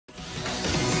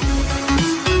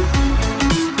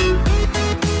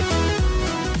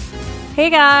Hey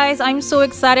guys, I'm so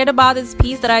excited about this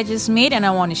piece that I just made and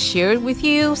I want to share it with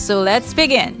you, so let's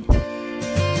begin.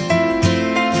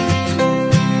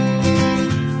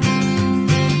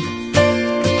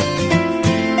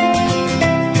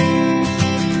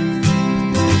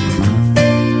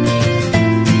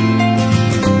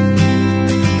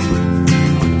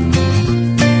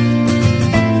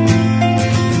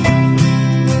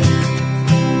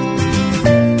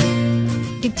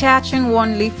 Detaching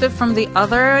one leaflet from the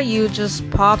other, you just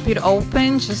pop it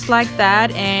open just like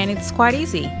that, and it's quite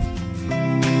easy.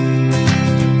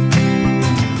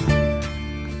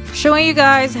 Showing you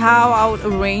guys how I would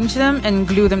arrange them and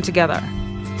glue them together.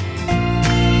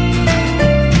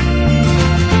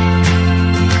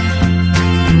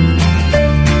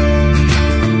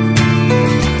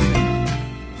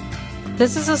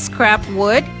 This is a scrap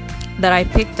wood that I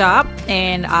picked up,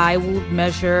 and I would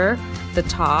measure the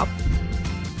top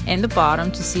and the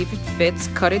bottom to see if it fits,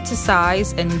 cut it to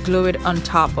size, and glue it on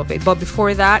top of it. But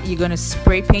before that, you're gonna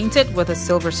spray paint it with a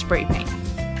silver spray paint.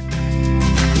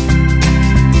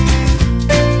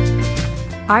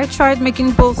 I tried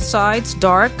making both sides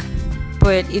dark,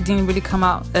 but it didn't really come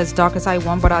out as dark as I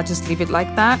want, but I'll just leave it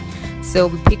like that. So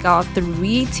we pick out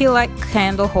 3 Tealight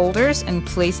candle holders and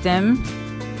place them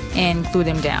and glue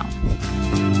them down.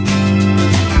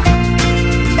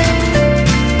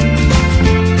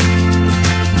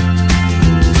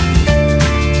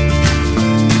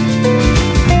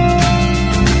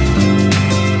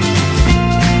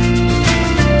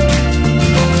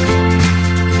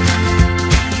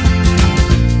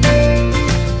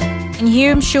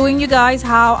 Here I'm showing you guys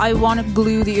how I want to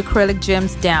glue the acrylic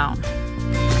gems down.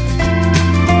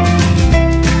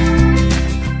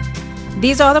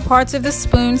 These are the parts of the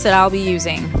spoons that I'll be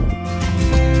using.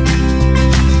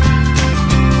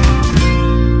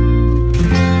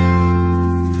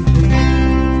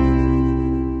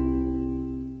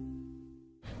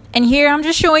 And here I'm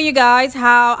just showing you guys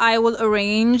how I will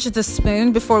arrange the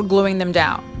spoon before gluing them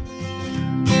down.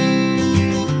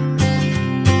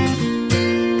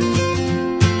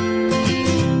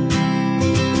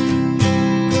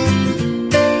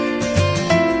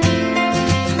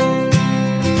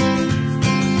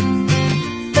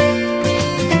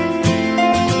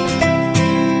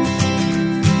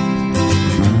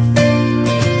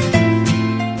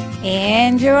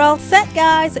 And you're all set,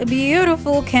 guys. A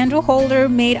beautiful candle holder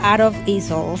made out of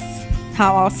easels.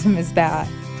 How awesome is that?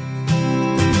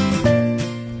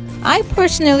 I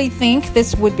personally think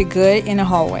this would be good in a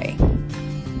hallway.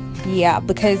 Yeah,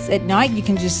 because at night you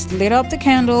can just lit up the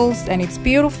candles and it's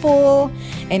beautiful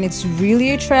and it's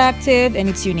really attractive and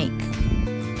it's unique.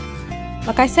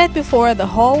 Like I said before, the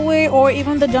hallway or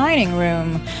even the dining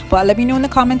room. But let me know in the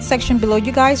comment section below,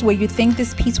 you guys, where you think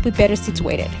this piece would be better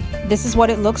situated. This is what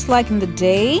it looks like in the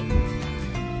day.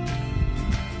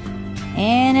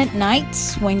 And at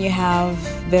night, when you have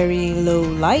very low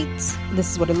light,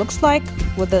 this is what it looks like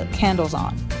with the candles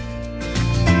on.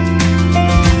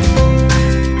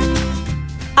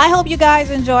 I hope you guys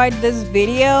enjoyed this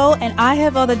video, and I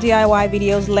have other DIY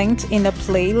videos linked in the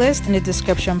playlist in the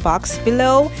description box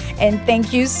below. And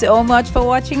thank you so much for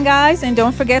watching, guys, and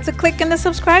don't forget to click on the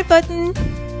subscribe button.